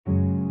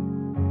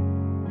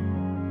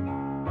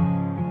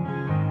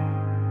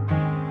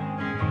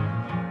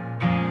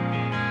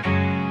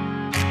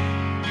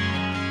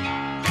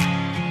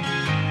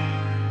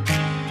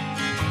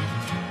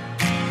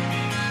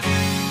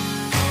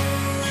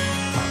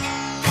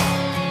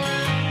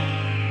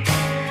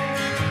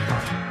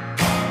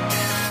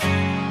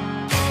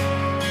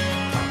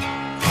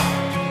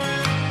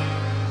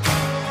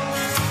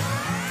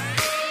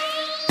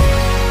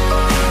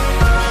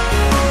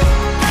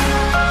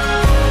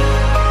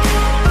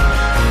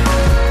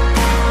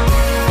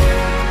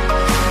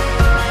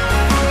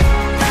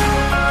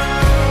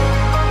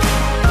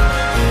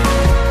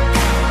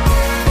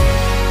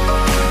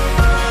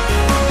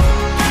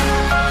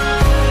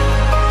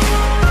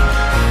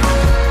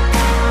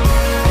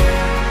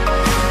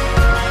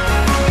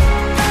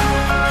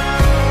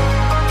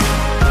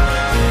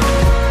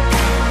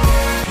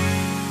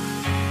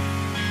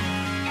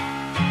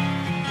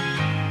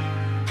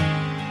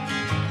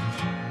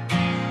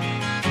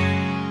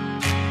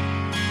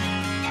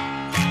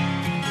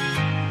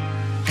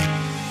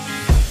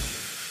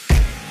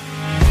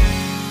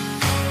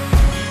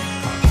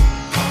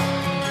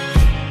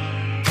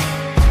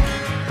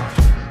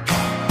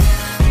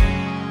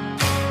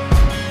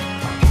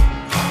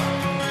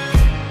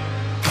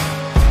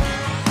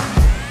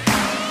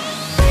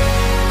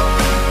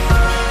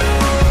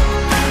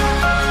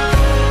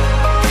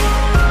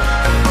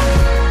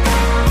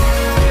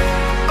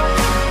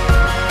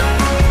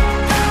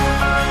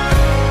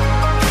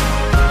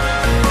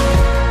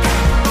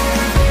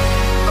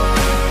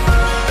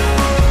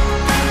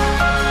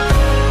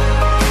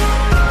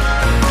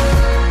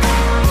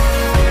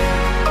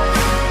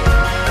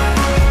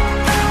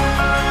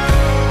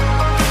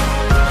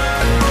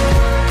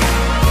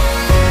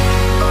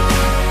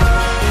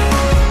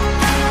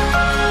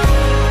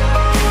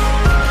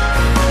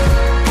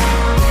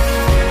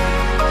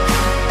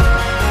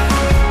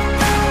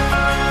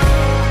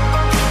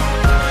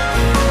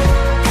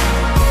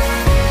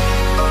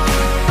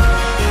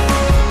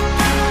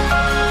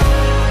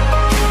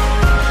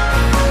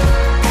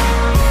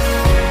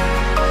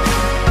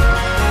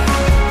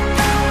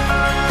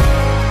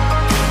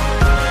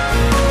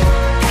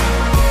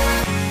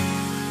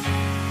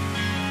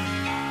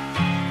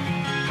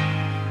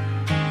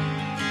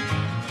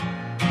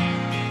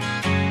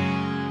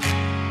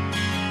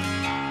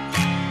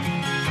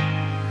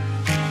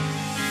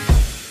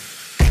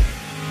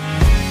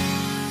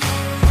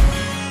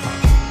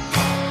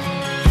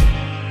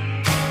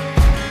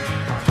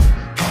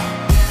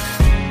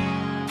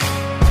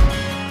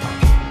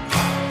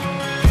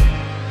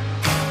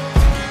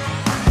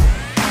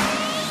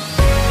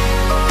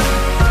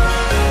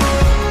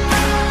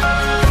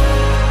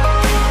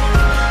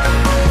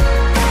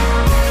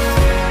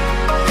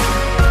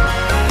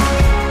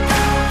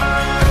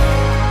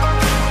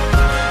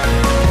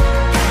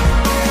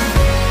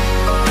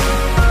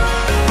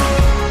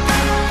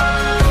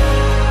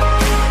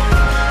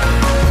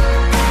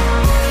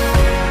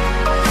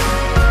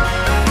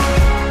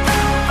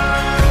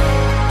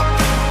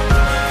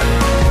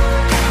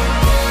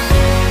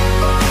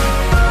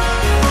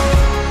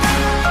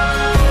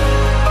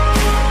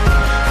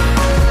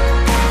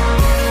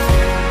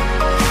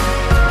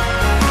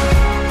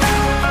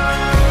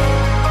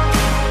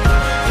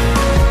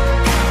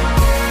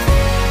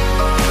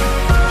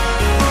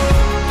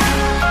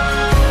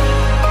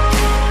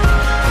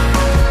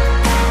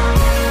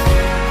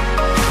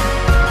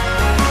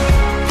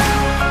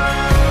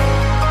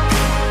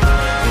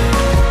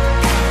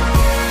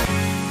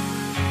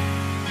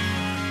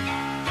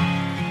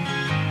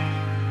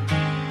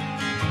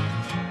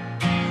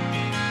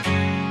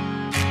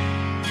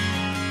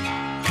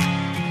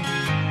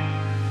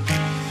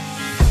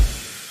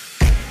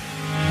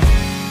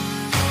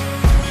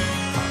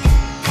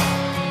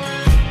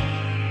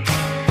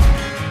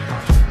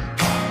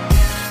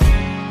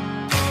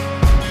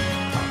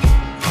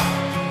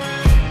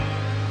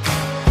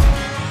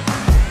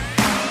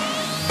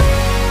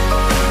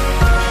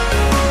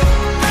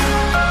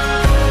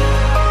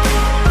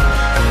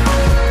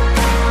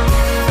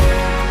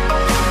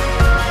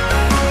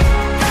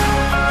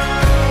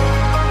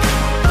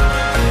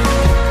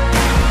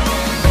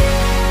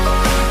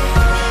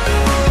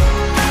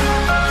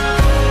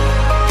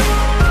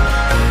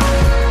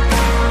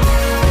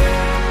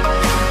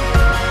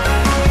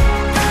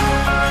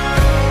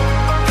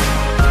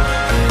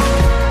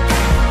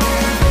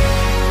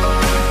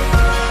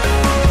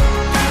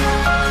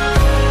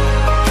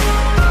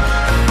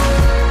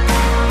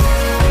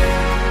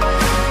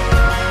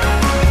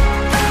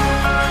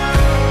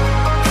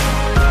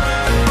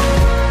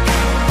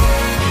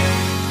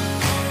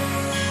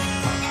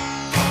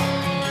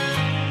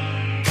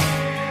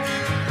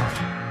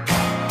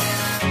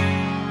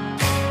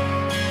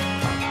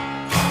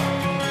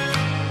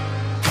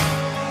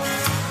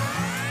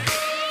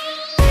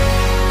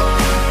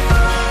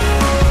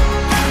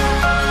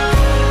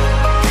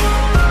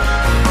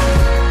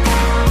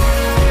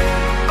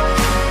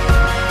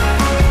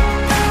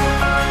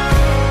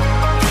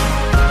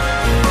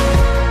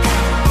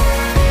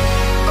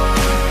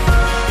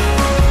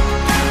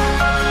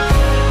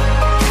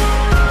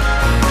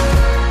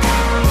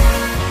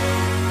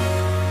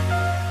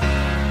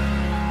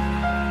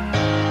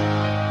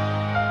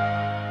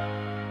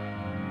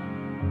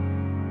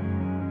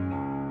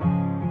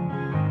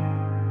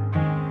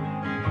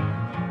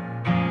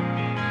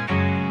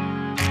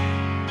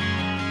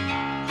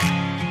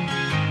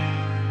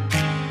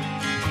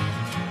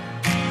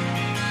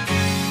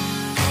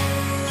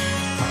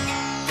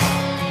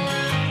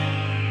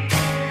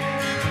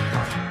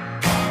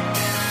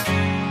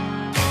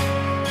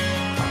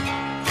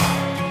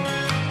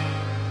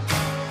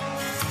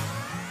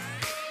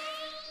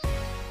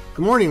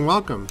Good morning,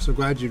 welcome. So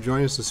glad you've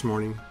joined us this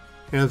morning.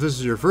 And if this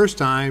is your first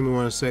time, we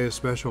want to say a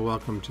special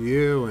welcome to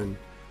you, and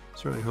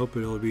certainly hope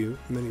it'll be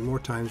many more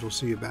times we'll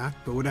see you back.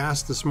 But would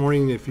ask this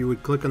morning if you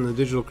would click on the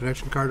digital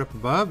connection card up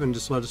above and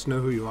just let us know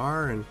who you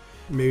are, and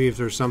maybe if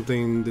there's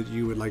something that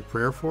you would like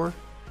prayer for.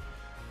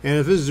 And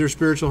if this is your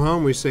spiritual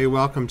home, we say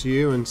welcome to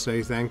you and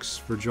say thanks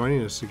for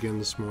joining us again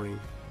this morning.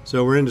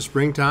 So we're into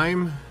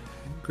springtime.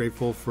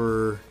 Grateful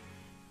for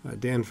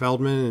Dan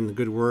Feldman and the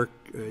good work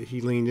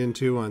he leaned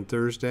into on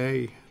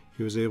Thursday.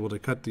 He was able to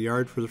cut the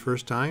yard for the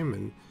first time,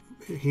 and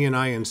he and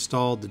I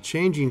installed the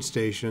changing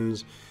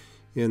stations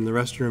in the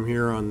restroom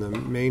here on the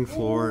main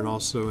floor and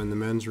also in the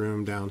men's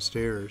room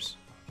downstairs.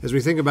 As we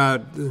think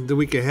about the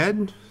week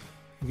ahead,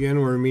 again,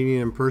 we're meeting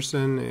in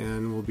person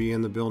and we'll be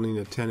in the building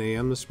at 10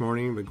 a.m. this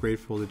morning, but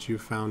grateful that you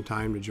found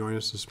time to join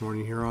us this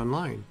morning here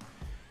online.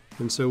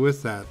 And so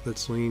with that,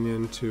 let's lean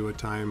into a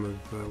time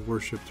of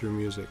worship through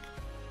music.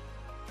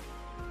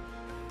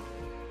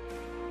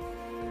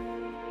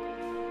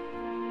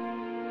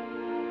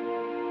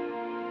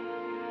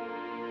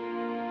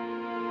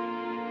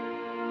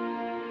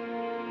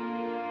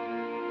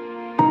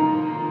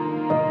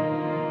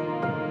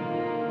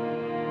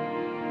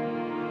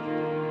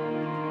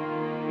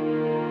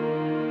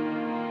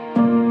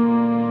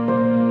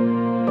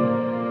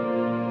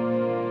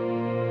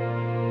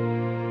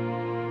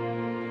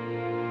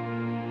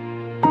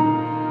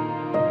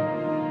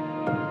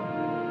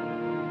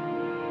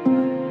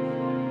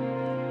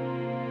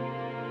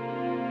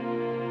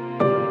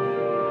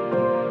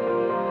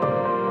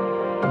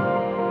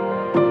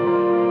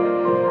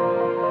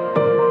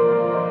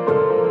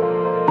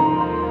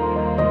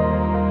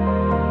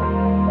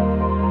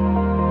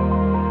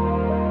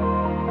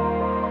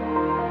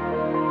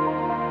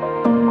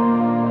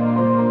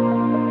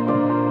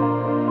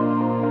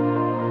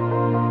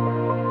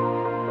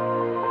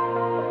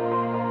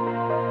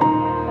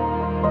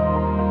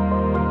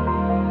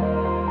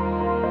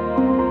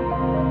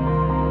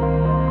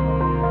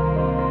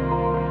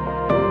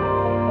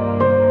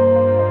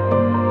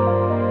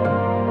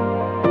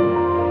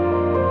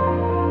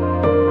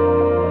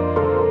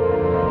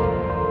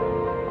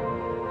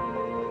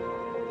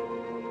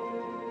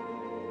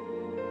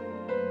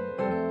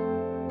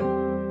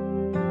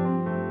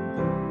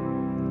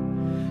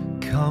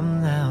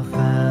 Come thou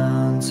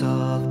fount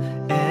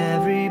of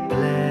every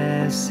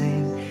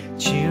blessing,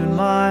 tune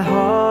my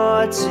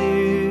heart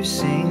to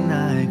sing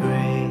thy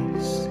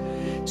grace.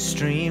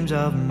 Streams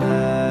of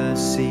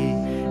mercy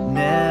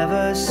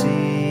never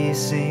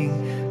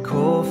ceasing,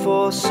 call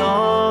for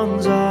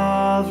songs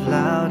of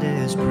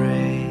loudest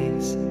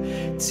praise.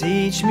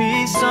 Teach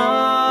me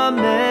some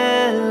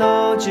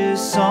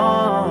melodious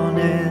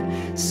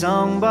sonnet,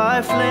 sung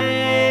by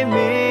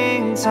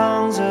flaming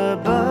tongues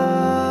above.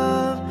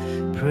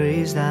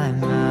 Praise thy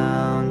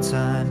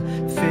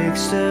mountain,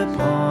 fixed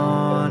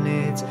upon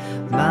it,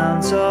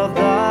 mount of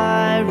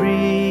thy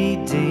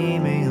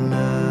redeeming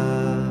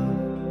love.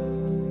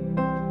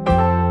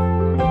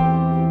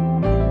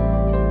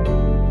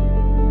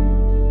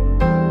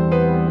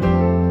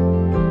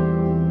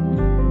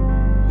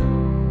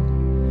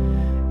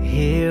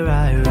 Here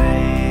I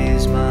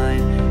raise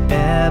mine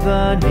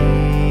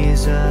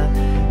Ebenezer,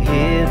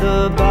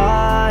 hither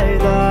by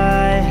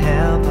thy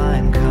help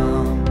I'm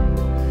come.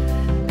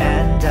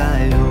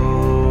 I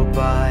hope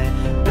by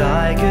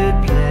thy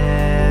good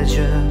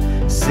pleasure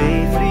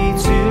safely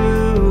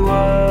to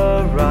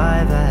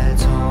arrive at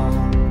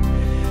home.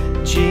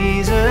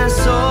 Jesus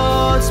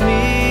sought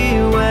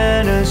me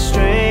when a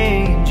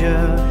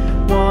stranger,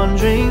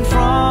 wandering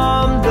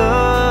from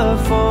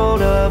the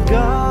fold of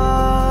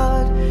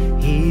God.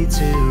 He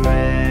to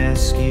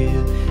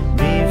rescue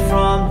me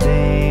from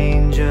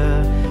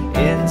danger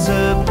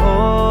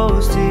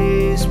interposed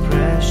his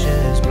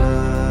precious blood.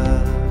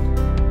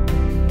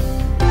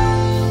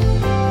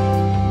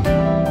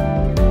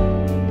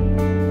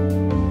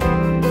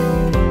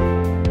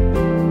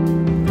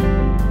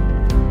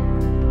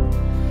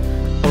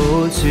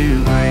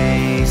 To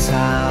grace,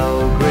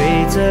 how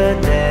great a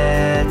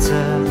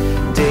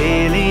debtor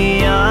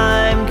daily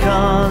I'm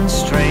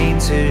constrained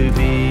to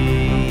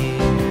be.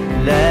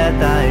 Let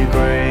thy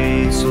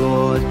grace,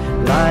 Lord,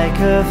 like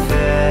a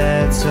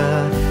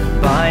fetter,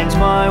 bind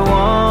my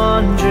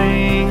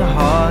wandering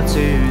heart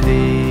to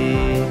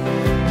thee.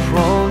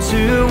 Prone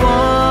to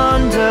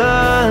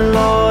wander,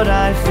 Lord,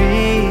 I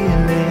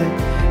feel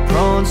it,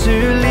 prone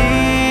to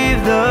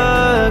leave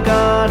the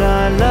God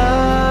I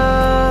love.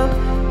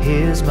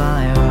 Here's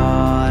my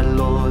heart,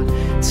 Lord,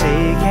 take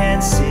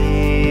and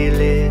seal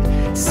it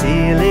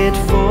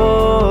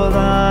for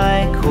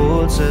thy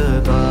courts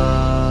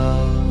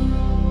above.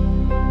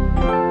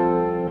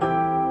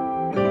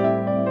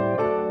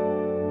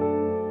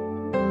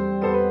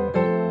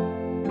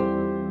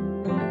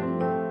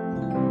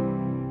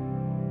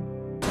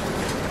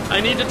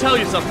 I need to tell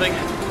you something.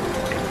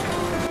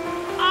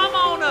 I'm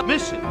on a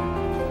mission.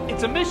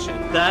 It's a mission.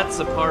 That's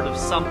a part of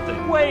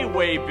something way,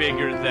 way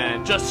bigger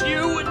than just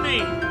you and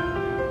me.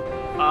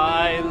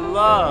 I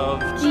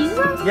love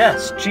Jesus?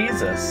 Yes,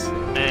 Jesus.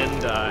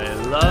 And I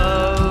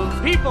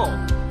love people.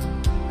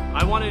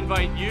 I want to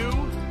invite you,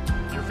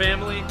 your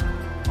family,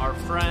 our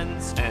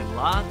friends, and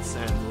lots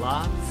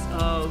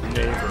of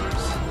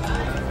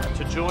neighbors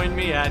to join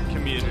me at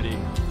Community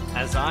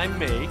as I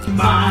make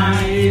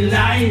my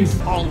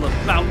life all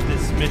about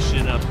this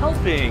mission of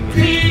helping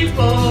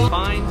people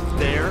find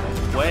their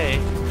way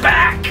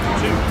back to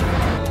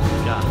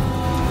God.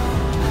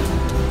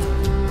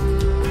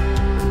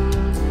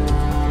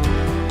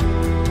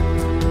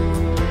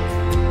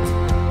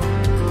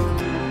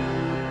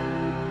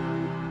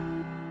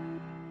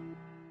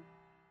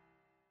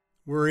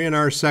 We're in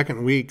our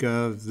second week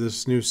of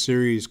this new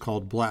series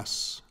called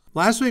B.L.E.S.S.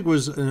 Last week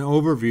was an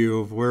overview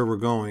of where we're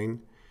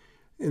going.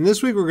 And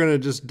this week we're going to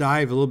just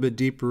dive a little bit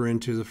deeper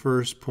into the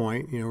first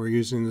point. We're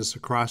using this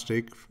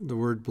acrostic, the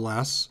word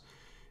bless.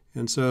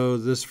 And so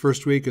this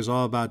first week is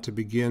all about to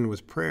begin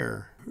with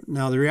prayer.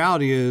 Now the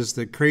reality is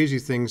that crazy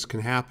things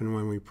can happen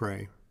when we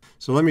pray.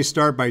 So let me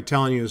start by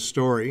telling you a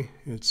story.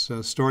 It's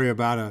a story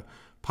about a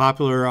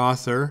popular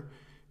author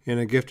and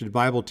a gifted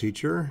Bible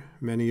teacher.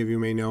 Many of you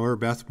may know her,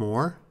 Beth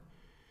Moore.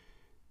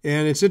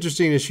 And it's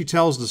interesting, as she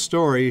tells the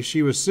story,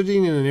 she was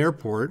sitting in an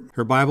airport.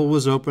 Her Bible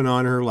was open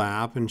on her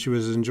lap, and she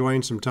was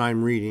enjoying some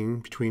time reading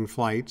between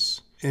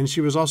flights. And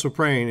she was also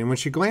praying. And when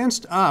she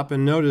glanced up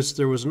and noticed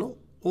there was an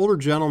older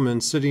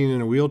gentleman sitting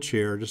in a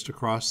wheelchair just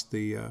across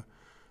the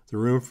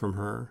room from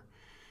her.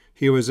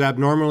 He was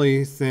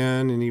abnormally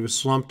thin, and he was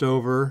slumped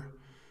over.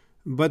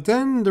 But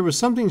then there was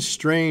something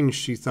strange,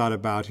 she thought,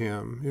 about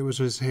him. It was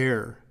his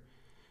hair.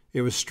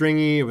 It was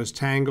stringy, it was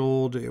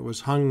tangled, it was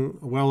hung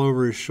well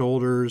over his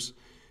shoulders,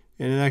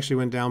 and it actually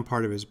went down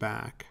part of his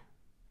back.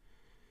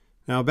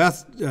 Now,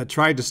 Beth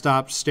tried to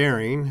stop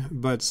staring,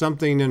 but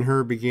something in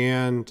her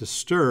began to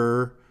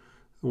stir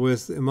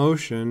with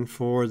emotion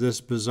for this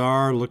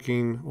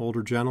bizarre-looking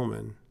older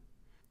gentleman.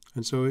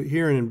 And so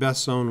here in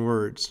Beth's own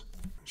words,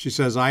 she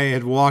says, "I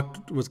had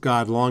walked with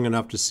God long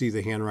enough to see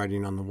the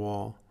handwriting on the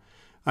wall.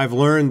 I've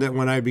learned that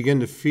when I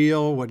begin to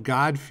feel what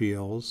God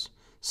feels,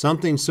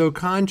 something so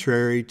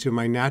contrary to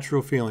my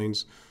natural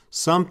feelings,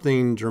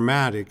 something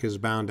dramatic is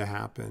bound to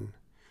happen.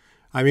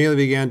 I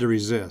immediately began to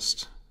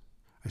resist.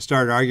 I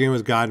started arguing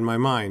with God in my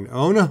mind.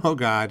 Oh no,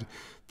 God,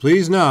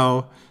 please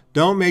no,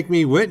 don't make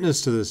me witness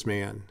to this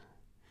man.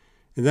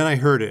 And then I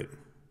heard it.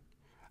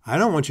 I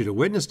don't want you to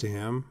witness to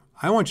him.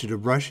 I want you to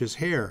brush his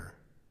hair."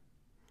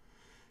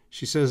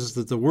 She says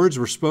that the words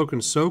were spoken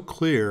so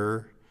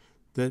clear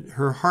that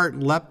her heart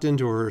leapt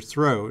into her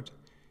throat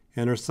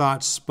and her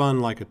thoughts spun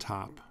like a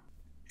top.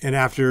 And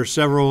after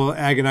several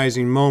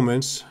agonizing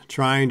moments,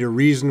 trying to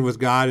reason with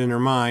God in her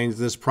mind,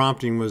 this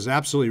prompting was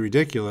absolutely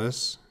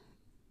ridiculous.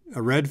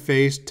 A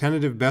red-faced,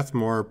 tentative Beth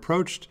Moore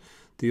approached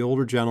the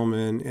older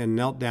gentleman and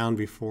knelt down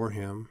before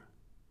him.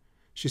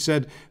 She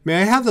said,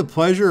 "May I have the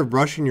pleasure of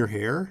brushing your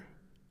hair?"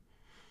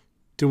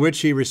 To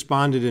which he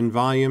responded in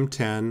volume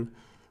 10,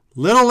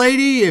 "Little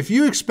lady, if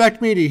you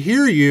expect me to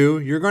hear you,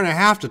 you're going to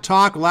have to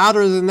talk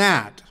louder than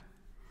that."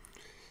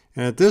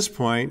 And at this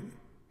point,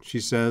 she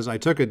says, I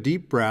took a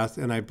deep breath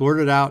and I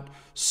blurted out,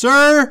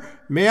 "Sir,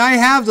 may I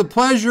have the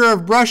pleasure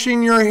of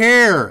brushing your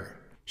hair?"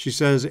 She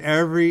says,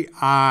 every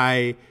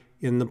eye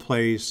in the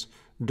place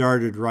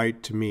darted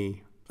right to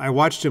me. I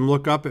watched him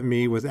look up at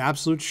me with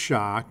absolute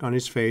shock on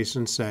his face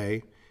and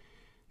say,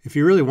 "If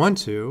you really want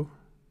to."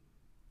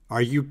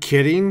 "Are you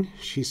kidding?"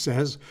 she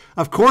says.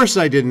 Of course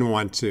I didn't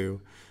want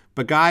to.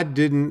 But God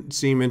didn't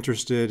seem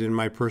interested in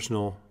my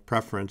personal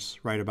preference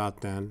right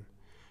about then.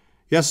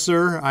 "Yes,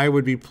 sir, I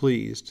would be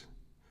pleased.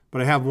 But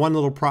I have one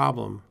little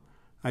problem.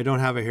 I don't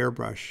have a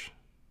hairbrush."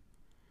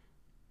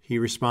 He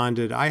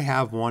responded, "I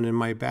have one in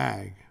my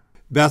bag."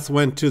 Beth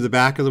went to the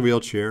back of the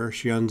wheelchair.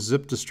 She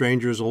unzipped the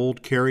stranger's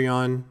old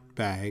carry-on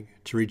bag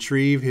to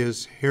retrieve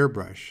his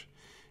hairbrush,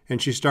 and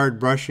she started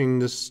brushing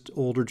this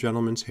older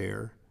gentleman's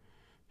hair.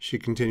 She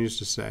continues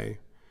to say,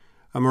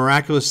 "A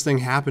miraculous thing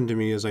happened to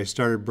me as I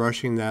started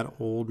brushing that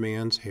old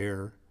man's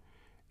hair.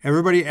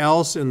 Everybody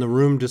else in the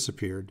room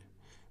disappeared.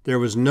 There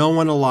was no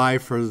one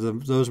alive for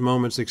those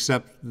moments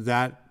except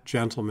that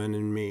gentleman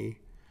and me.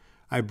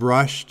 I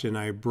brushed and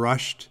I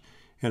brushed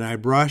and I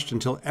brushed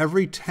until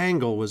every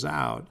tangle was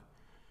out.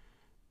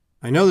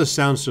 I know this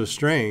sounds so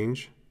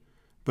strange,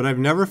 but I've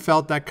never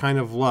felt that kind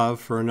of love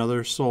for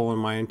another soul in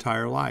my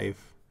entire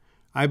life.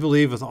 I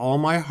believe with all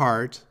my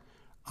heart,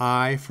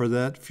 I, for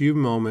that few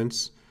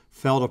moments,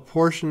 felt a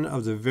portion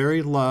of the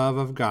very love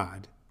of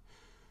God.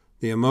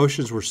 The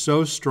emotions were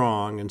so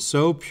strong and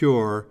so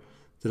pure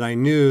that I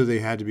knew they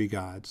had to be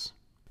God's.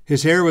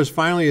 His hair was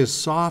finally as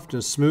soft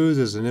and smooth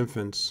as an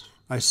infant's.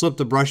 I slipped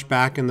the brush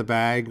back in the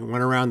bag and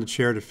went around the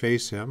chair to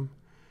face him.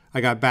 I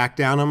got back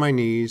down on my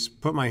knees,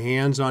 put my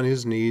hands on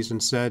his knees,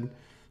 and said,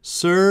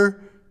 "Sir,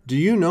 do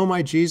you know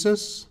my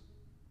Jesus?"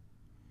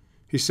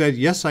 He said,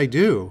 "Yes, I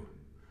do.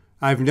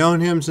 I've known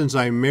him since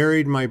I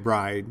married my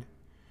bride.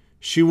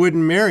 She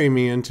wouldn't marry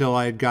me until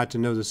I had got to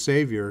know the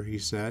Savior," he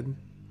said.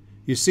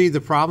 "You see,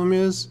 the problem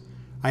is,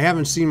 I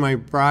haven't seen my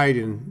bride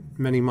in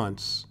many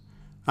months.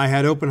 I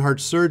had open-heart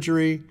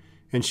surgery,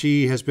 and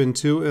she has been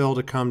too ill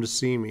to come to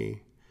see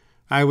me.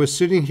 I was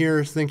sitting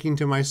here thinking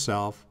to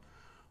myself,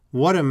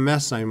 What a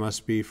mess I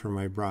must be for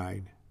my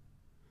bride.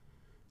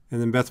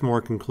 And then Beth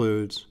Moore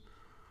concludes,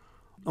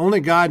 only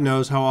God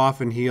knows how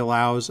often he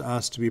allows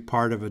us to be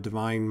part of a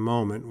divine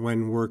moment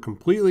when we're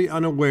completely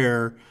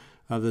unaware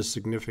of the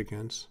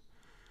significance.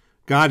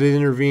 God had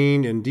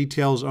intervened in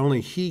details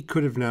only he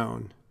could have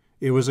known.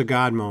 It was a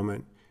God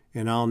moment,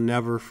 and I'll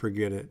never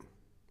forget it.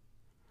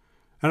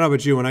 I don't know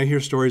about you, when I hear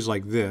stories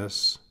like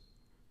this,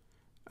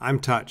 I'm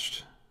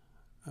touched.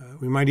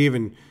 We might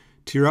even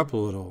tear up a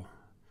little.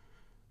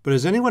 But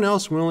is anyone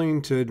else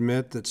willing to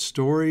admit that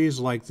stories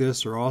like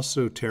this are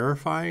also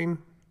terrifying?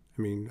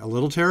 I mean, a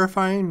little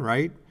terrifying,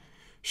 right?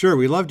 Sure,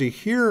 we love to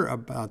hear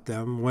about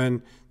them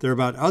when they're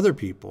about other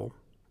people,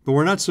 but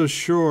we're not so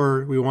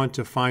sure we want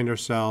to find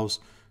ourselves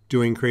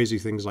doing crazy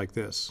things like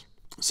this.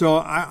 So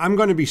I'm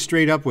going to be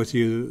straight up with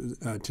you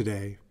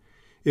today.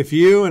 If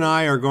you and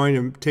I are going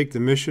to take the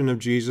mission of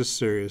Jesus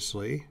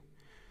seriously,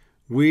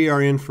 we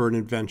are in for an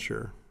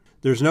adventure.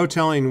 There's no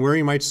telling where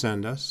he might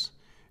send us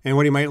and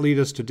what he might lead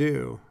us to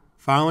do.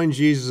 Following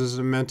Jesus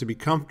isn't meant to be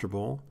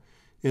comfortable.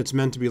 It's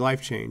meant to be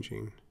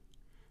life-changing.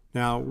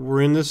 Now,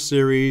 we're in this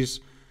series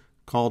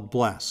called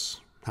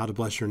B.L.E.S.S, How to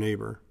Bless Your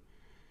Neighbor.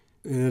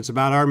 And it's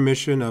about our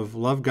mission of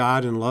love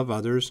God and love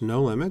others,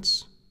 no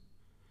limits.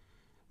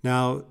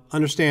 Now,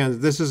 understand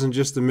that this isn't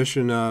just the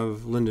mission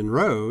of Linden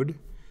Road.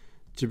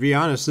 To be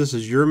honest, this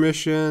is your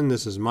mission,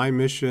 this is my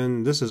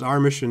mission, this is our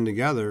mission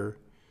together.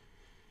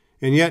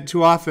 And yet,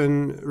 too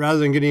often, rather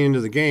than getting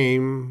into the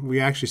game, we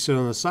actually sit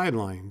on the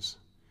sidelines.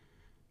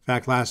 In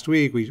fact, last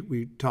week,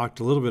 we talked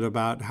a little bit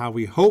about how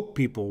we hope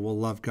people will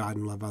love God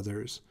and love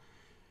others.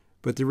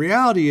 But the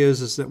reality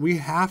is that we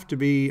have to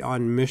be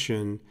on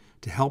mission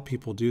to help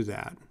people do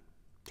that,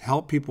 to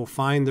help people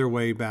find their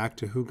way back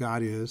to who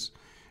God is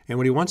and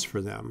what he wants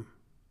for them.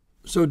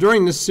 So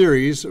during this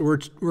series, we're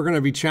going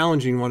to be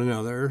challenging one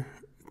another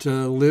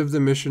to live the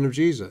mission of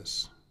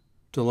Jesus,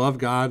 to love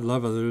God,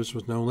 love others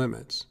with no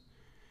limits.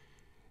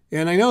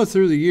 And I know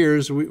through the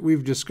years,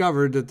 we've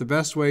discovered that the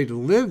best way to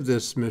live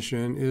this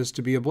mission is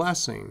to be a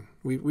blessing.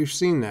 We've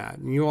seen that,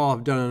 and you all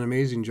have done an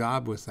amazing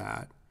job with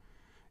that.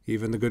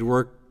 Even the good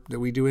work that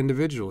we do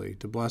individually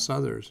to bless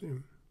others.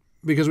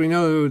 Because we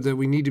know that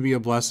we need to be a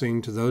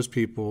blessing to those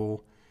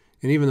people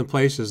and even the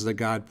places that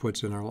God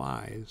puts in our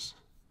lives.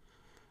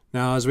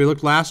 Now, as we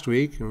looked last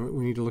week, and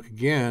we need to look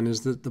again,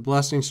 is that the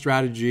blessing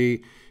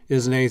strategy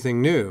isn't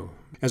anything new.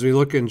 As we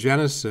look in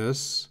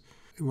Genesis,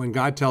 when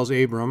God tells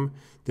Abram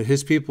that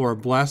his people are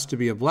blessed to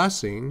be a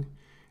blessing,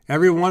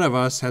 every one of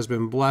us has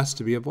been blessed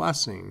to be a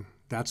blessing.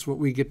 That's what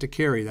we get to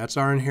carry. That's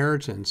our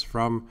inheritance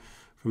from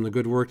the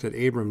good work that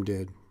Abram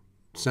did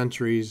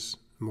centuries,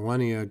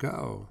 millennia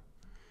ago.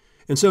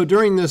 And so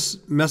during this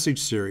message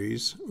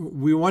series,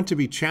 we want to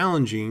be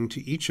challenging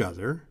to each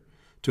other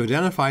to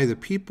identify the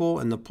people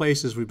and the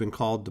places we've been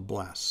called to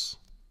bless.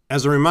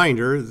 As a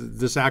reminder,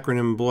 this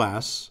acronym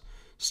B.L.E.S.S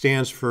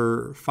stands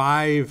for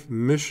 5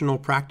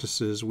 missional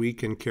practices we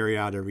can carry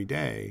out every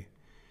day.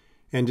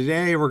 And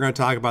today we're going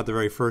to talk about the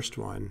very first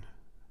one,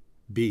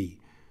 B.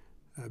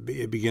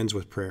 It begins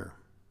with prayer.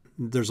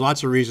 There's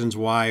lots of reasons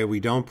why we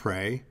don't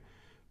pray.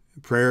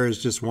 Prayer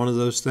is just one of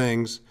those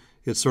things.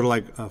 It's sort of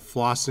like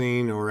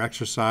flossing or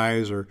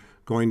exercise or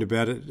going to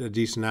bed at a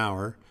decent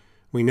hour.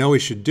 We know we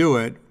should do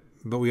it,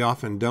 but we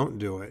often don't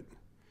do it.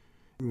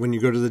 When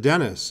you go to the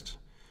dentist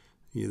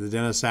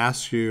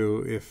asks you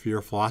if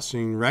you're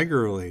flossing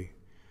regularly.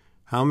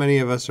 How many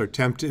of us are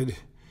tempted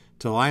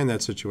to lie in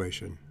that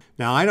situation?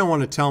 Now, I don't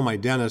want to tell my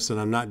dentist that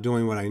I'm not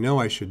doing what I know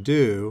I should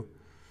do,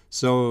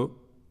 so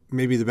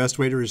maybe the best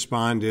way to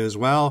respond is,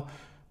 well,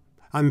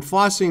 I'm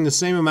flossing the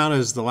same amount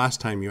as the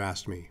last time you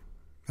asked me.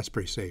 That's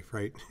pretty safe,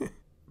 right?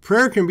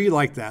 Prayer can be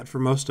like that for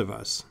most of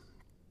us.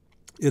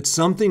 It's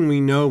something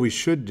we know we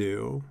should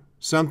do,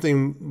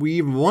 something we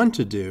even want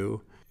to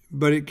do,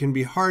 but it can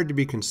be hard to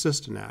be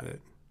consistent at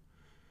it.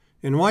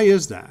 And why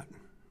is that?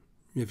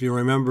 If you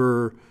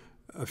remember,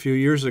 a few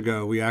years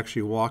ago, we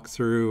actually walked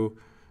through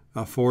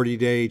a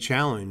 40-day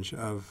challenge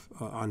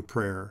on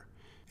prayer.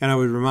 And I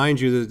would remind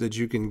you that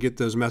you can get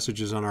those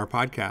messages on our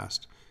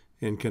podcast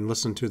and can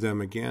listen to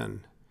them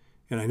again.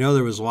 And I know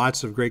there was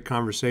lots of great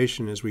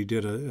conversation as we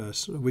did a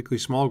weekly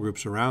small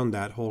groups around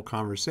that whole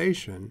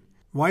conversation.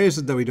 Why is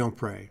it that we don't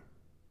pray?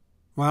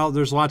 Well,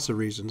 there's lots of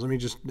reasons. Let me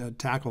just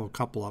tackle a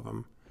couple of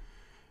them.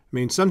 I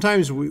mean,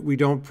 sometimes we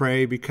don't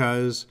pray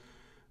because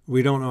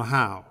we don't know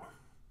how.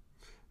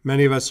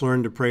 Many of us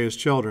learn to pray as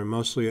children,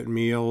 mostly at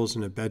meals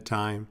and at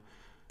bedtime.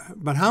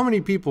 But how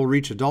many people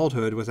reach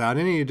adulthood without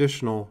any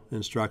additional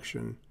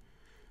instruction?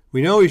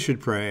 We know we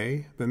should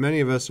pray, but many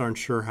of us aren't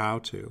sure how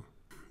to.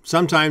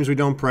 Sometimes we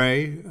don't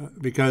pray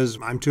because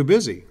I'm too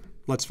busy.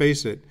 Let's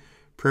face it,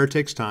 prayer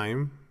takes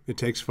time, it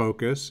takes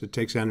focus, it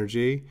takes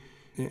energy.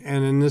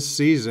 And in this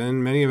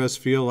season, many of us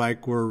feel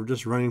like we're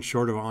just running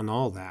short on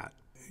all that.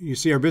 You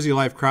see, our busy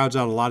life crowds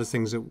out a lot of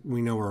things that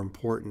we know are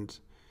important,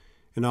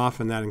 and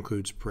often that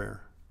includes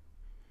prayer.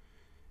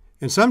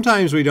 And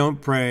sometimes we don't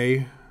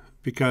pray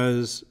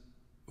because,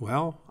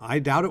 well, I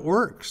doubt it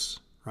works,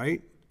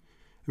 right?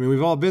 I mean,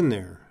 we've all been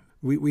there.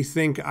 We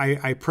think,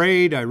 I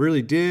prayed, I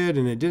really did,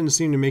 and it didn't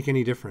seem to make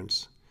any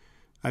difference.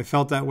 I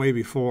felt that way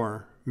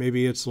before.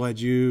 Maybe it's led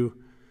you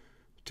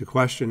to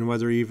question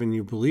whether even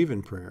you believe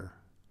in prayer.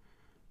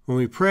 When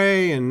we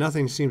pray and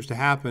nothing seems to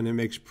happen, it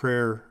makes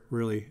prayer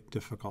really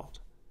difficult.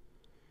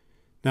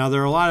 Now,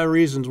 there are a lot of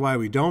reasons why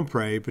we don't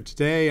pray, but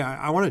today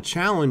I want to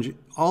challenge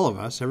all of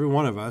us, every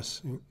one of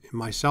us,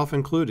 myself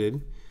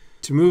included,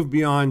 to move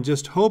beyond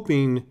just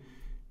hoping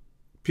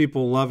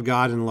people love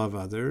God and love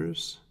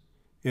others,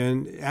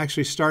 and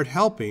actually start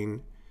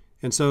helping.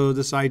 And so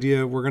this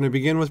idea, we're going to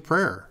begin with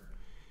prayer.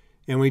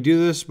 And we do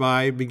this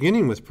by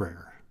beginning with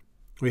prayer.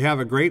 We have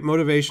a great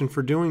motivation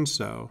for doing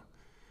so.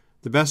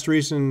 The best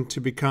reason to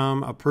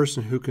become a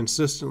person who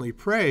consistently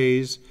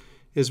prays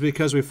is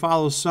because we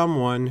follow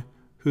someone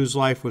whose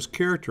life was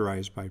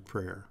characterized by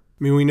prayer.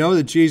 I mean, we know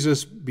that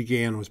Jesus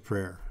began with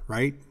prayer,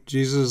 right?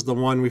 Jesus is the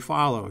one we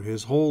follow.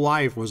 His whole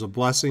life was a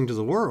blessing to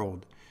the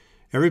world.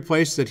 Every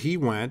place that he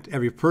went,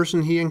 every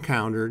person he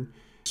encountered,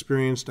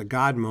 experienced a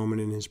God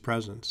moment in his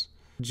presence.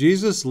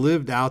 Jesus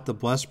lived out the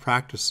blessed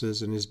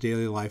practices in his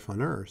daily life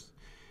on earth,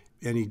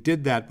 and he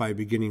did that by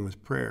beginning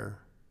with prayer.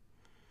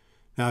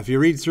 Now, if you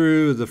read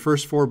through the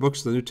first 4 books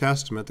of the New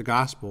Testament, the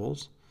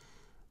Gospels,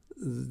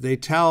 they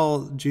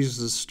tell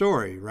Jesus'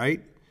 story,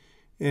 right?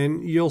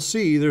 And you'll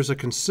see there's a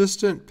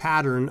consistent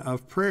pattern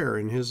of prayer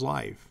in his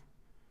life.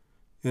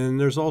 And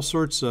there's all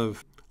sorts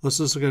of, let's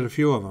just look at a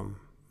few of them.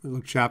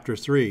 Luke chapter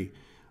 3,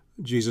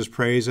 Jesus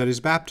prays at his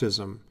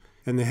baptism,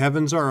 and the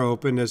heavens are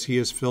opened as he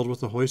is filled with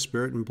the Holy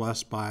Spirit and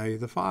blessed by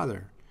the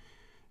Father.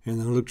 And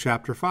then Luke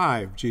chapter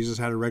 5, Jesus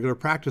had a regular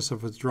practice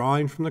of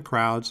withdrawing from the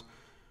crowds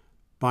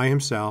by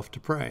himself to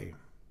pray.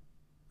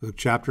 Luke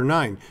chapter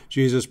 9,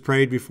 Jesus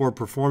prayed before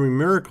performing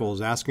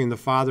miracles, asking the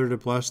Father to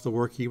bless the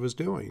work he was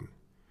doing.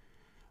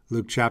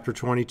 Luke chapter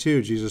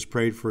 22, Jesus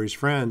prayed for his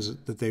friends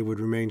that they would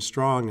remain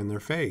strong in their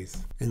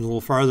faith. And a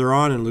little farther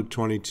on in Luke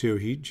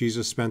 22,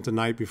 Jesus spent the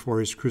night before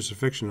his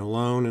crucifixion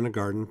alone in a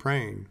garden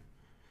praying.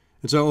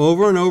 And so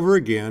over and over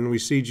again, we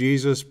see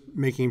Jesus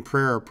making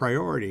prayer a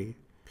priority.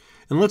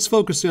 And let's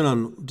focus in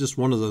on just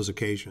one of those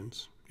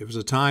occasions. It was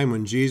a time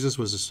when Jesus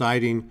was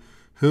deciding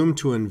whom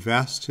to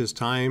invest his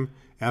time,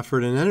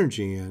 effort, and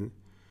energy in,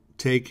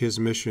 take his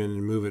mission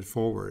and move it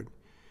forward.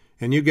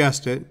 And you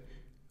guessed it,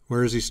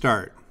 where does he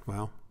start?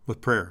 Well,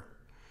 with prayer.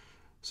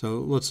 So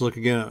let's look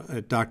again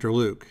at Dr.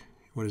 Luke.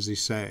 What does he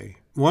say?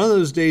 One of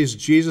those days,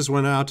 Jesus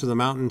went out to the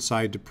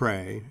mountainside to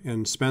pray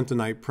and spent the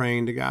night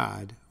praying to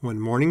God. When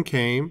morning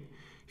came,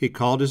 he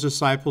called his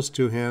disciples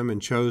to him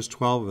and chose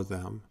 12 of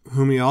them,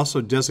 whom he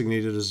also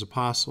designated as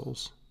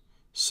apostles.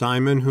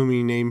 Simon, whom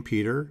he named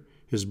Peter,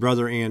 his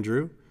brother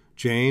Andrew,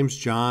 James,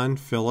 John,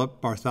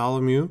 Philip,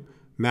 Bartholomew,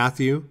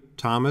 Matthew,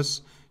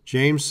 Thomas,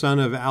 James, son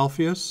of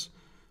Alphaeus,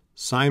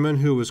 Simon,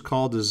 who was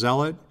called the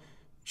Zealot,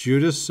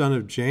 Judas, son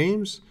of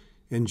James,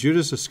 and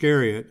Judas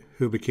Iscariot,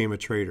 who became a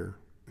traitor.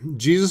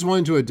 Jesus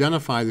wanted to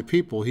identify the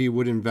people he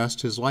would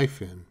invest his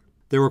life in.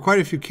 There were quite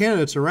a few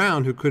candidates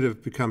around who could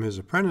have become his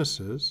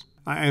apprentices.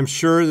 I am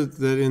sure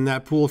that in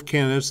that pool of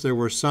candidates, there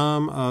were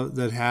some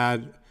that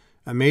had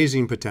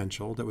amazing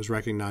potential that was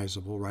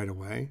recognizable right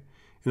away.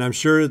 And I'm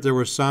sure that there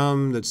were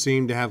some that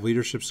seemed to have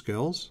leadership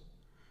skills.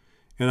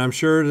 And I'm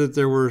sure that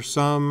there were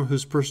some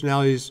whose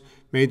personalities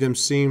made them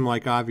seem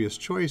like obvious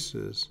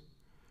choices.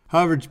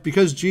 However,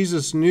 because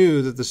Jesus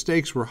knew that the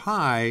stakes were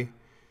high,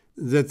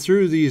 that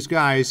through these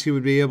guys he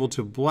would be able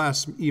to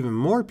bless even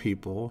more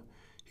people,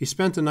 he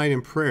spent the night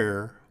in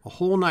prayer, a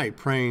whole night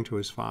praying to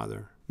his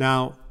Father.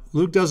 Now,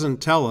 Luke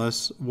doesn't tell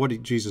us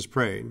what Jesus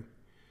prayed.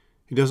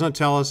 He does not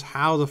tell us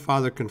how the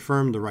Father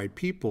confirmed the right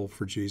people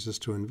for Jesus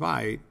to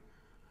invite.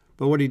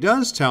 But what he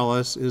does tell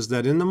us is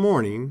that in the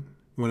morning,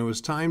 when it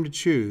was time to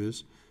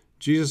choose,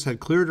 Jesus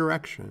had clear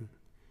direction.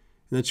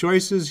 And the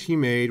choices he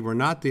made were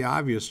not the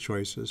obvious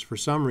choices for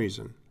some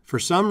reason. For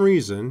some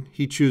reason,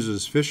 he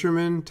chooses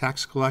fishermen,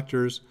 tax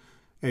collectors,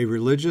 a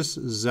religious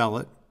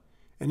zealot,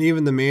 and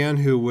even the man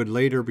who would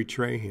later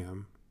betray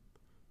him.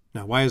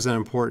 Now, why is that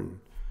important?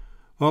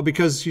 Well,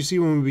 because you see,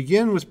 when we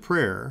begin with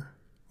prayer,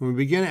 when we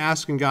begin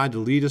asking God to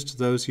lead us to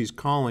those he's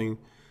calling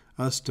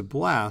us to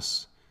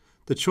bless,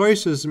 the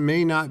choices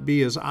may not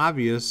be as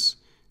obvious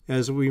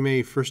as we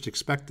may first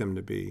expect them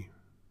to be.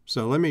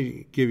 So let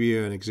me give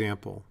you an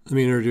example. Let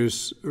me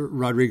introduce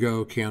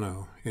Rodrigo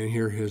Cano and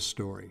hear his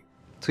story.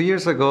 2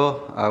 years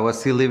ago, I was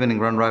still living in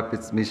Grand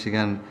Rapids,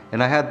 Michigan,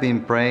 and I had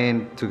been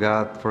praying to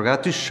God for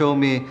God to show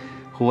me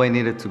who I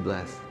needed to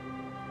bless.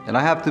 And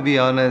I have to be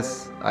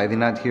honest, I did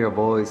not hear a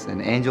voice,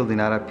 an angel did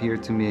not appear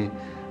to me,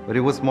 but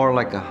it was more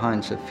like a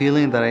hunch, a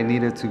feeling that I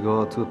needed to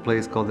go to a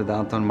place called the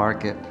Downtown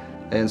Market.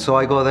 And so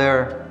I go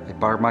there, I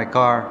park my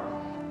car,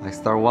 I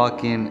start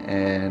walking,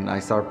 and I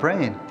start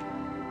praying.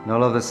 And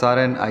all of a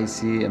sudden, I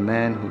see a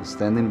man who's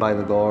standing by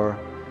the door,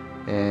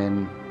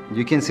 and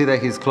you can see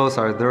that his clothes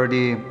are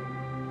dirty,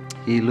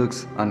 he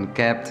looks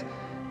unkempt,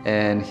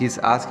 and he's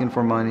asking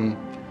for money.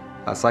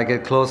 As I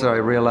get closer, I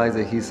realize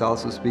that he's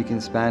also speaking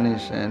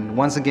Spanish, and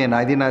once again,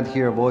 I did not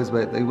hear a voice,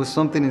 but it was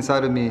something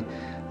inside of me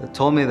that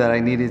told me that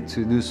I needed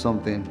to do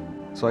something.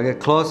 So I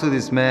get close to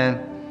this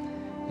man,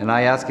 And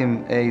I ask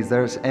him, hey, is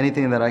there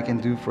anything that I can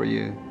do for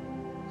you?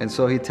 And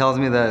so he tells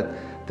me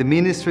that the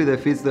ministry that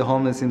feeds the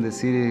homeless in the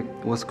city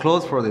was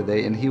closed for the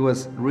day, and he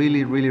was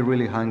really, really,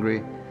 really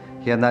hungry.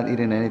 He had not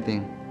eaten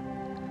anything.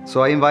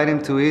 So I invite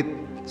him to eat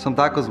some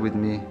tacos with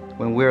me.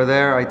 When we're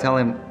there, I tell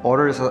him,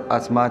 order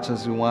as much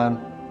as you want.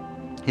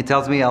 He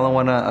tells me, I don't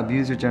want to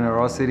abuse your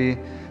generosity.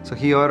 So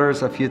he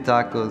orders a few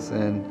tacos,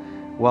 and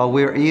while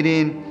we're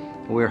eating,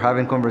 we're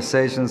having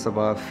conversations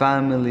about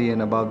family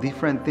and about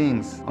different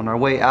things. On our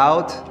way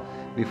out,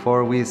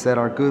 before we said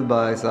our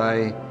goodbyes,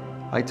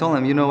 I told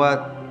him, you know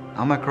what?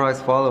 I'm a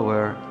Christ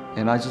follower,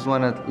 and I just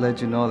want to let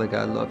you know that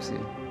God loves you.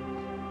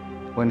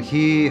 When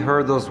he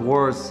heard those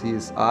words,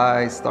 his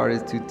eyes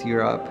started to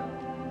tear up.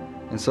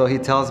 And so he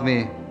tells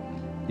me,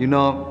 you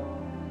know,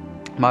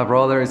 my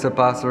brother is a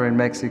pastor in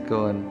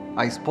Mexico, and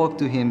I spoke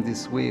to him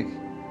this week,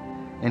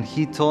 and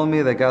he told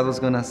me that God was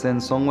going to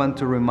send someone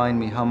to remind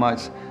me how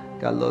much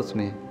God loves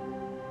me,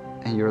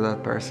 and you're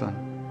that person.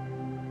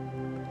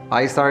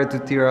 I started to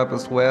tear up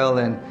as well,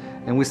 and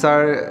we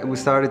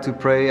started to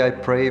pray. I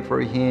prayed for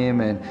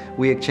him, and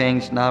we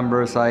exchanged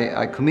numbers.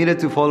 I committed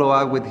to follow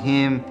up with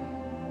him.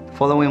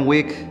 Following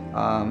week,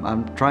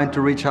 I'm trying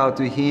to reach out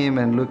to him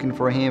and looking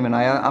for him, and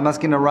I'm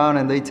asking around,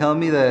 and they tell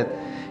me that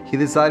he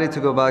decided to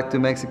go back to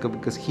Mexico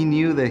because he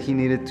knew that he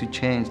needed to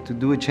change, to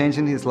do a change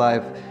in his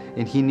life,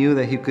 and he knew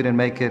that he couldn't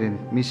make it in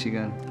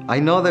Michigan. I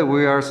know that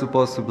we are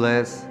supposed to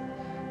bless,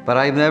 but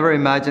I've never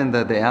imagined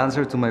that the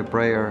answer to my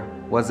prayer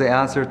was the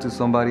answer to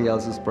somebody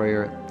else's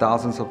prayer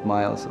thousands of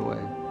miles away.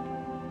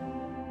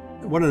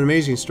 What an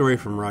amazing story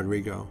from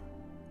Rodrigo,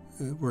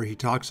 where he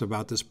talks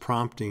about this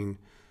prompting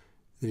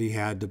that he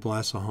had to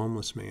bless a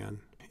homeless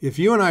man. If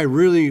you and I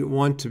really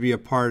want to be a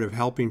part of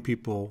helping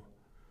people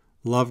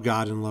love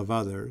God and love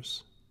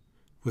others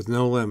with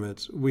no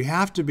limits, we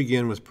have to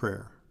begin with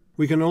prayer.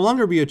 We can no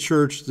longer be a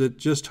church that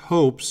just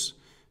hopes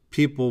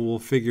people will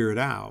figure it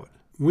out.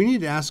 We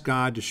need to ask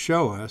God to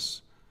show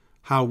us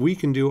how we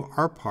can do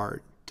our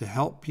part to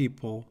help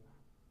people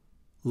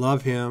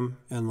love Him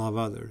and love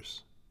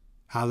others,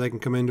 how they can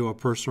come into a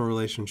personal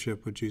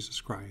relationship with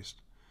Jesus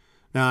Christ.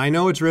 Now, I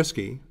know it's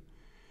risky,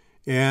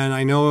 and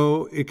I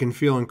know it can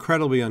feel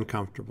incredibly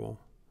uncomfortable.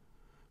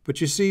 But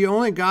you see,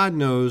 only God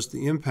knows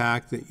the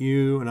impact that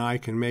you and I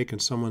can make in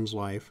someone's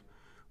life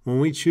when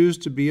we choose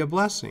to be a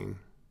blessing.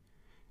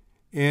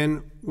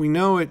 And we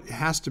know it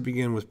has to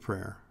begin with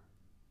prayer.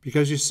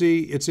 Because you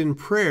see, it's in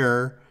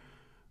prayer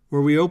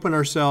where we open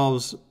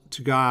ourselves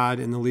to God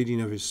and the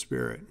leading of His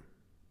Spirit.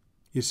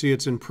 You see,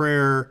 it's in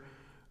prayer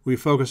we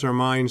focus our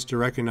minds to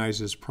recognize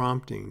His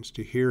promptings,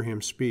 to hear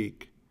Him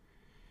speak.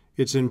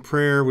 It's in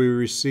prayer we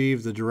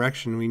receive the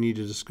direction we need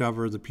to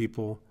discover the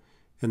people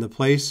and the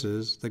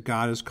places that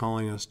God is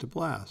calling us to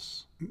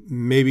bless.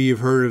 Maybe you've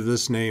heard of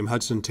this name,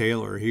 Hudson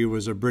Taylor. He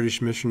was a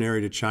British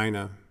missionary to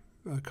China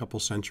a couple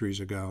centuries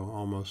ago,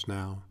 almost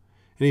now.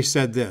 And he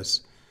said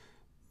this,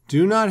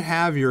 "Do not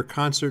have your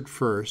concert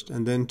first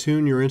and then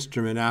tune your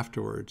instrument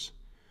afterwards.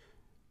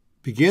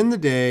 Begin the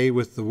day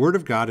with the Word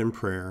of God in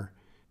prayer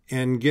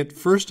and get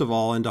first of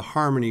all into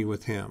harmony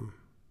with Him."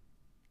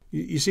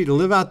 You see, to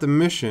live out the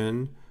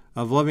mission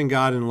of loving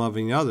God and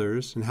loving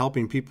others and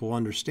helping people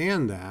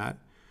understand that,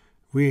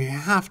 we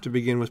have to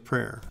begin with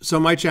prayer. So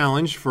my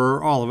challenge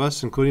for all of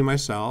us, including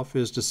myself,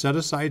 is to set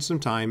aside some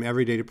time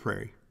every day to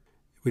pray.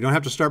 We don't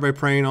have to start by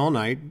praying all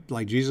night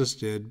like Jesus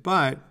did,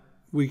 but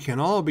we can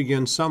all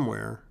begin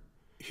somewhere.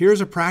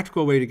 Here's a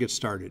practical way to get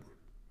started.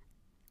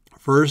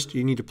 First,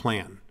 you need to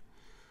plan.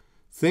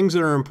 Things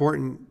that are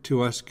important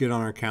to us get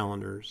on our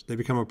calendars. They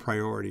become a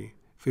priority.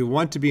 If we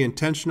want to be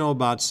intentional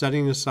about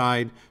setting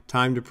aside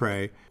time to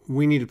pray,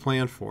 we need to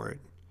plan for it.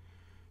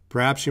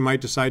 Perhaps you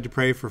might decide to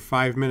pray for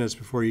 5 minutes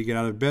before you get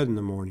out of bed in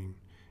the morning,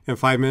 and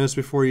 5 minutes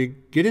before you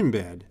get in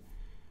bed,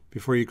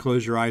 before you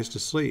close your eyes to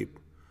sleep.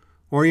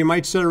 Or you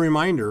might set a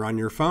reminder on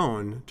your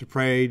phone to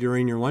pray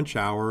during your lunch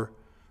hour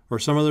or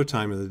some other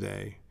time of the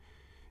day.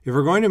 If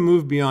we're going to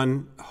move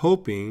beyond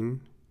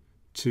hoping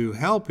to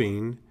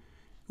helping,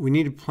 we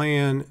need to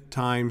plan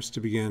times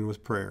to begin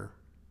with prayer.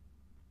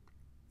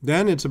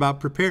 Then it's about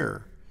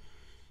prepare.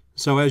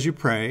 So as you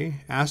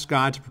pray, ask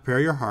God to prepare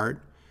your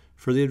heart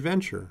for the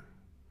adventure.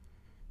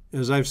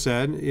 As I've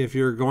said, if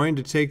you're going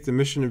to take the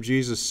mission of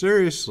Jesus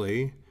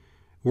seriously,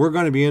 we're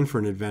going to be in for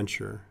an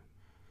adventure.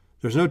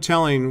 There's no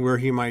telling where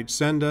He might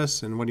send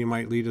us and what He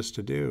might lead us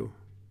to do.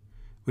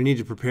 We need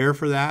to prepare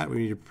for that. We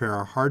need to prepare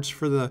our hearts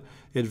for the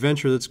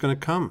adventure that's going to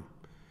come.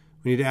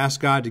 We need to ask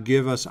God to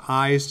give us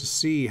eyes to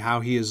see how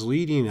He is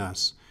leading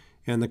us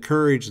and the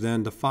courage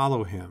then to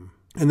follow Him.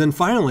 And then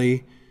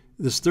finally,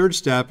 this third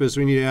step is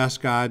we need to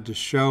ask God to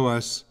show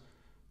us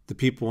the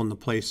people and the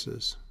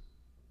places.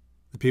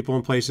 The people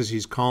and places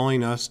He's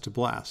calling us to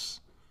bless.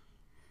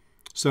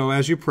 So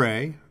as you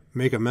pray,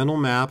 make a mental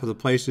map of the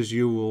places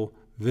you will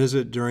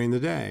visit during the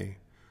day.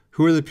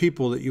 Who are the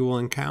people that you will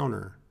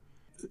encounter?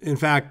 In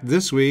fact,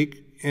 this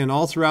week and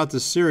all throughout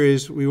this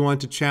series, we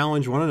want to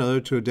challenge one another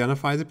to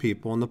identify the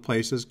people and the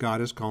places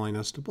God is calling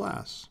us to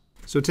bless.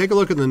 So take a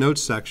look in the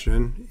notes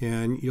section,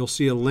 and you'll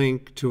see a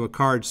link to a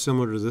card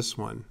similar to this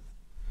one.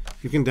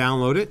 You can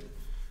download it,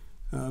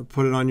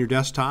 put it on your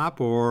desktop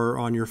or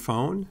on your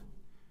phone.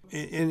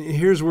 And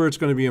here's where it's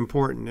going to be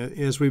important.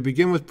 As we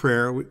begin with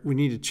prayer, we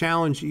need to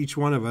challenge each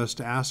one of us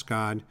to ask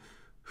God,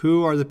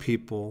 who are the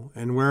people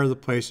and where are the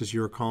places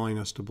you are calling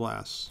us to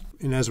bless?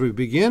 And as we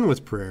begin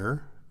with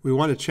prayer, we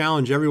want to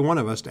challenge every one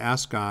of us to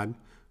ask God,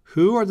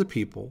 who are the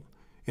people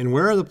and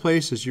where are the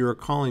places you are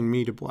calling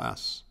me to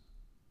bless?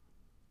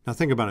 Now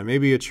think about it.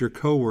 Maybe it's your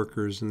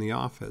coworkers in the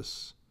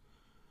office.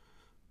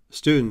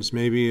 Students,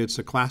 maybe it's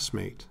a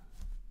classmate.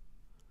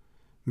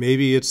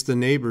 Maybe it's the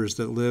neighbors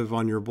that live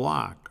on your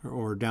block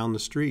or down the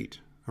street,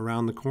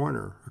 around the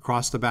corner,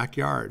 across the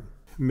backyard.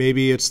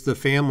 Maybe it's the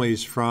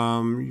families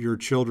from your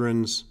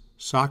children's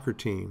soccer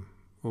team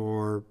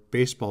or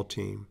baseball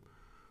team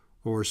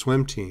or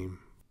swim team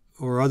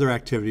or other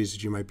activities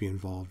that you might be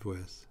involved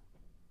with.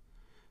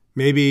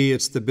 Maybe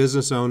it's the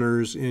business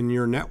owners in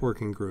your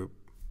networking group.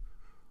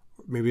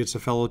 Maybe it's a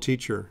fellow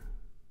teacher.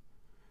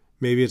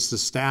 Maybe it's the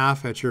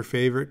staff at your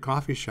favorite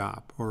coffee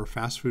shop or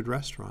fast food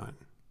restaurant.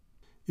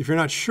 If you're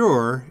not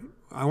sure,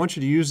 I want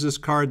you to use this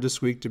card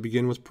this week to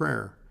begin with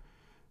prayer,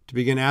 to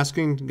begin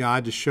asking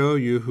God to show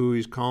you who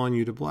He's calling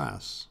you to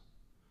bless.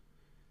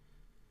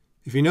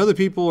 If you know the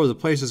people or the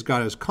places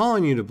God is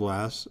calling you to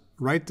bless,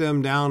 write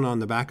them down on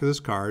the back of this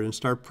card and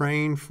start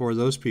praying for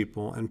those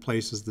people and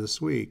places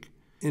this week.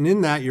 And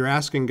in that, you're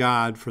asking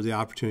God for the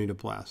opportunity to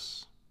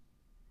bless.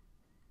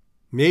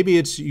 Maybe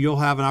it's you'll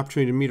have an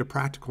opportunity to meet a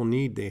practical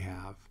need they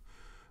have.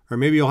 Or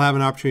maybe you'll have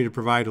an opportunity to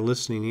provide a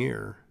listening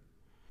ear.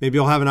 Maybe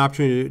you'll have an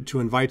opportunity to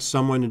invite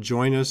someone to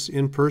join us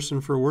in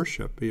person for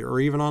worship or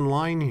even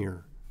online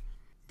here.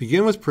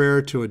 Begin with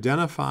prayer to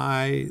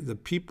identify the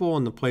people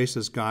and the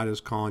places God is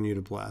calling you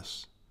to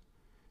bless.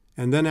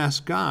 And then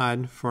ask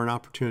God for an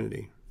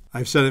opportunity.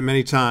 I've said it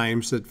many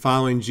times that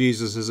following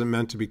Jesus isn't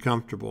meant to be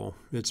comfortable.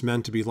 It's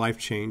meant to be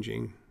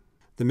life-changing.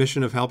 The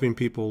mission of helping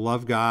people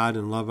love God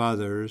and love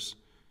others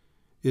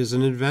is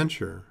an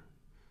adventure.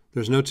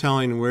 There's no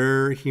telling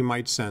where He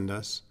might send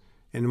us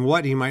and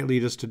what He might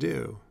lead us to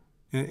do.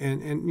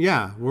 And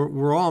yeah,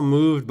 we're all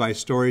moved by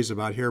stories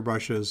about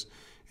hairbrushes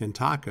and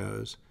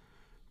tacos.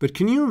 But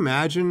can you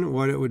imagine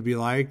what it would be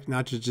like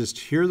not to just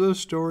hear those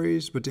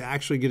stories, but to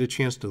actually get a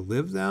chance to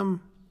live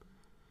them?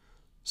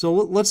 So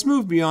let's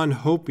move beyond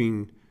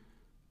hoping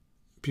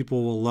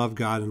people will love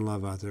God and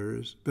love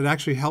others, but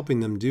actually helping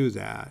them do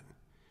that.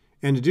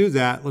 And to do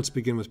that, let's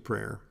begin with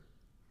prayer.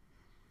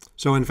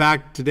 So in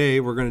fact,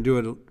 today we're going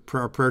to do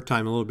our prayer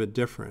time a little bit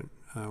different.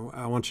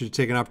 I want you to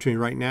take an opportunity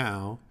right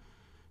now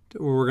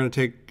where we're going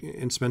to take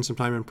and spend some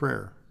time in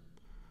prayer.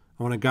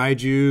 I want to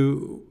guide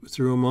you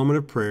through a moment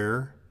of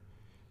prayer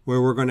where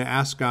we're going to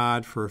ask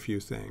God for a few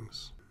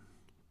things.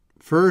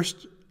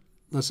 First,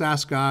 let's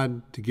ask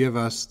God to give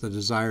us the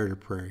desire to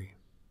pray.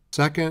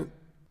 Second,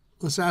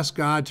 let's ask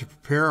God to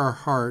prepare our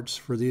hearts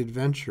for the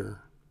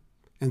adventure.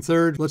 And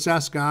third, let's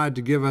ask God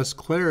to give us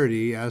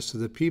clarity as to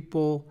the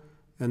people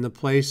and the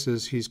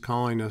places He's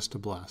calling us to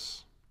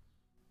bless.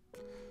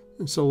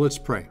 And so let's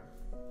pray.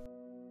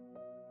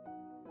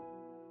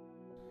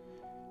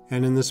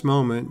 And in this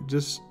moment,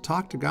 just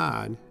talk to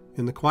God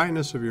in the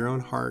quietness of your own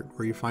heart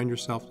where you find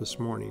yourself this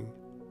morning.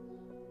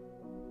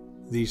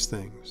 These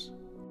things.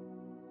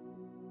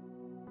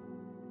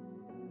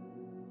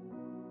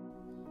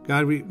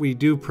 God, we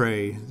do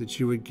pray that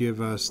you would give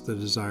us the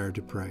desire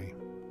to pray.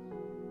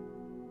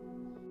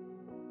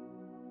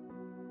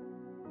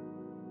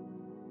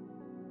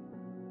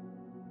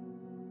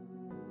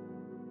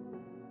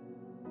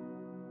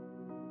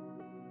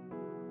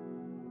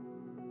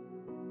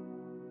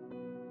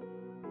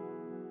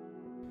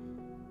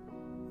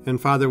 And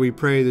Father, we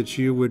pray that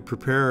you would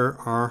prepare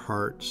our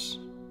hearts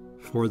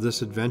for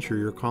this adventure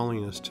you're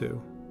calling us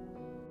to.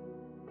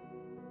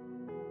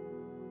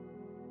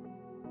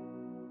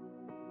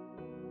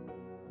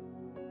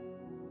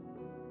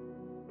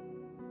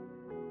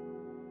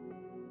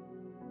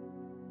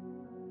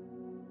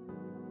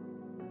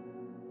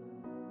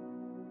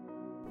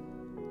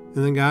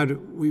 And then God,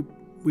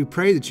 we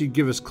pray that you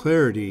give us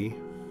clarity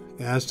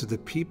as to the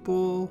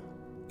people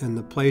and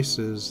the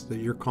places that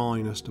you're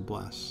calling us to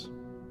bless.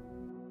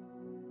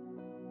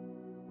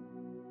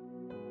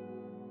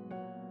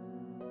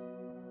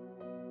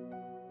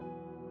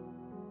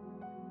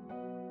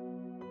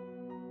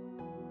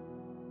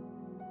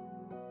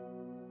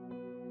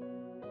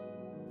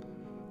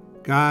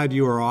 God,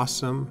 you are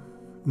awesome.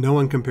 No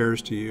one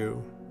compares to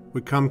you.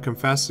 We come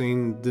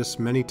confessing this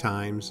many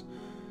times.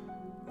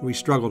 We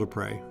struggle to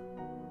pray.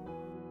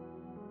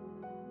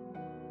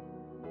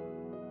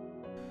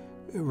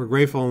 We're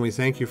grateful and we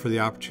thank you for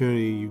the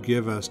opportunity you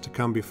give us to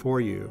come before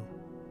you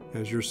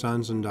as your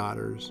sons and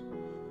daughters.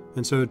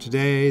 And so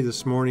today,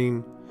 this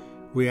morning,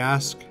 we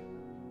ask,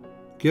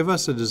 give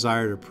us a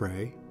desire to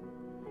pray,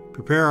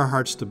 prepare our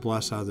hearts to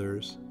bless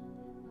others,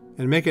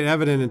 and make it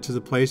evident into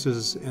the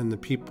places and the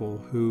people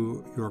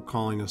who you are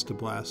calling us to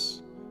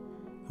bless.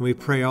 And we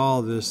pray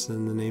all this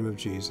in the name of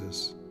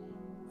Jesus.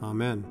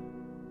 Amen.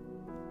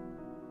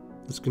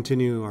 Let's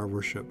continue our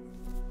worship.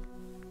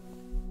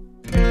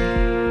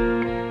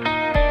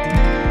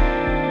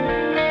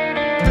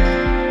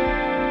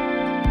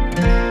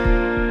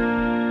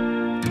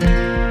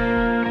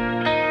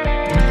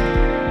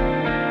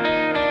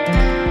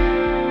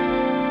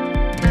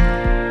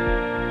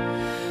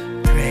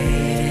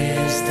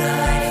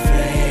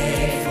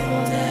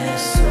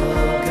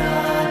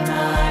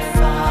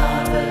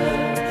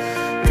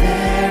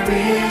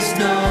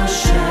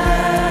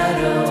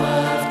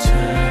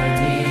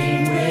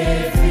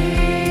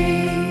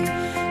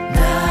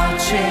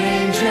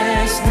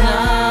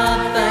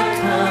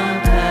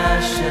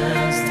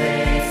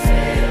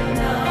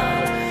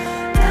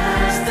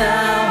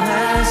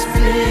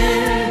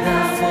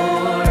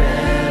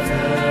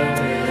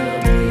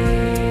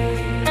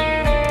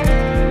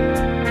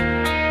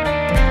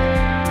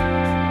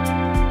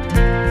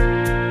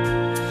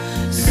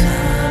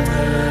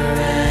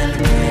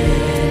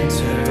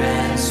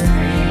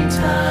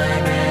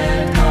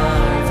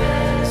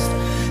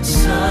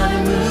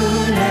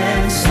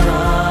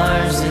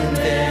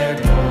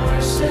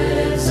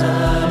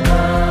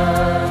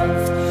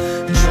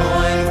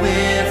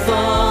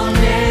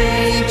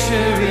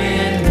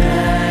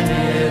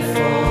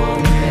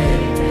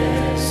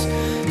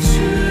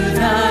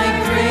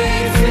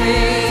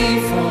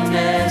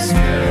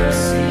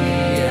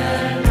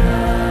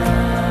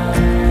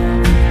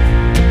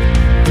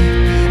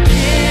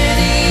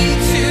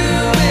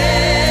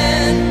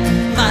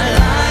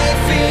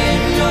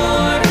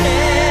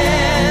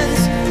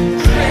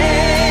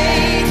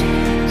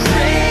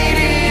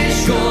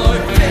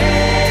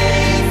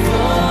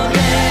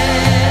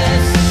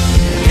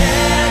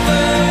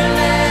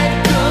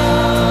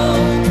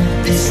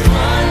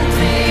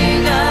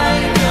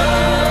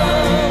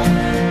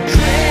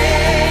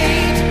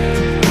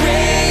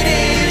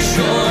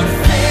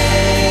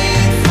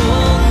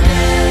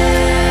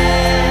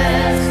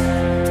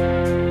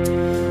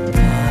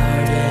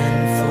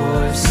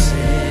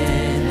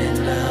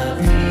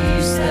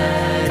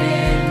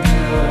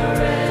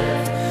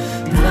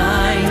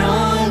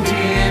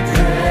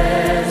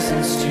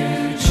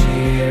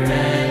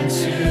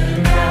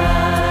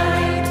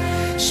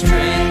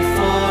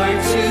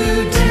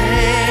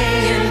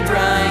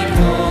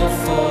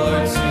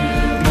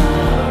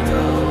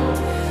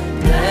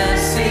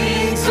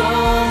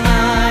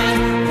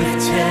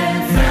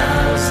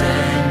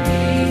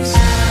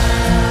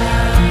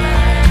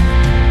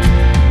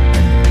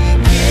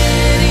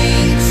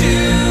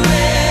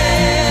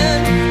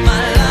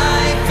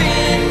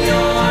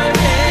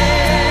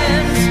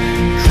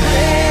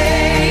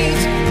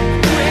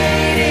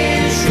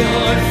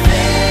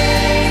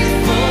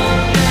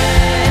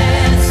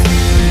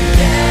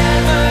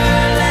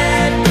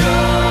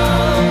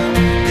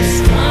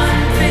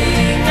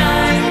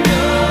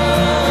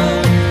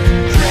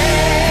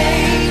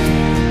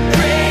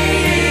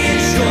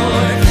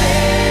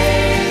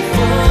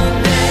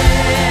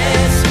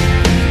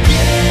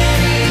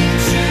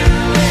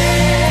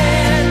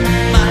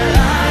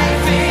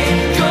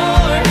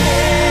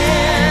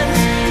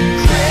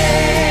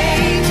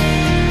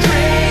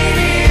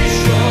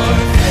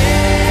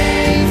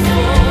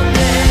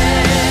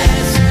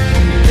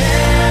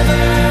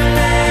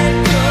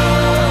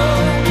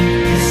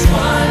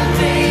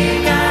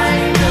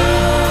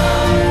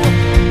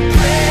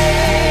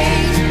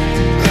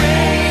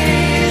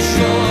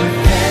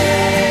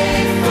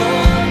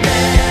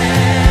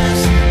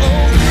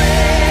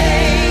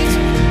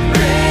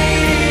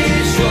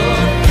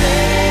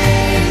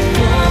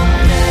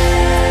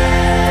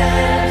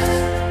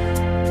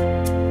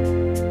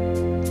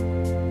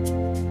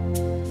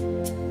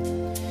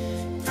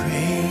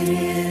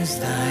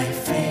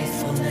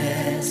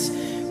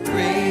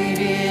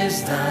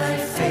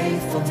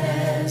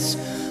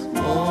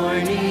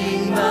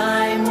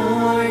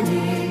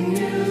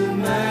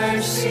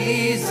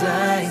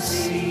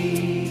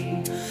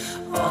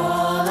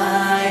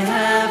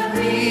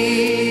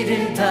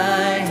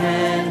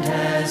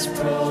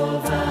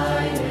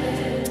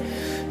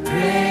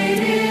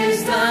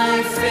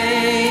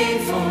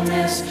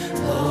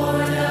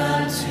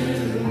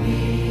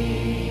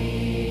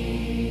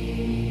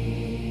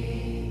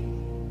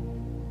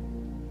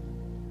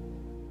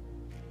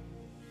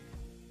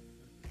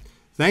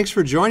 Thanks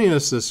for joining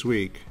us this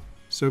week.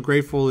 So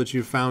grateful that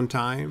you found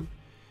time.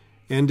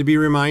 And to be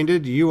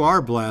reminded, you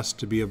are blessed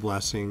to be a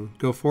blessing.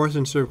 Go forth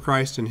and serve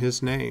Christ in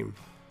His name.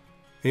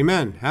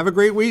 Amen. Have a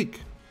great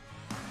week.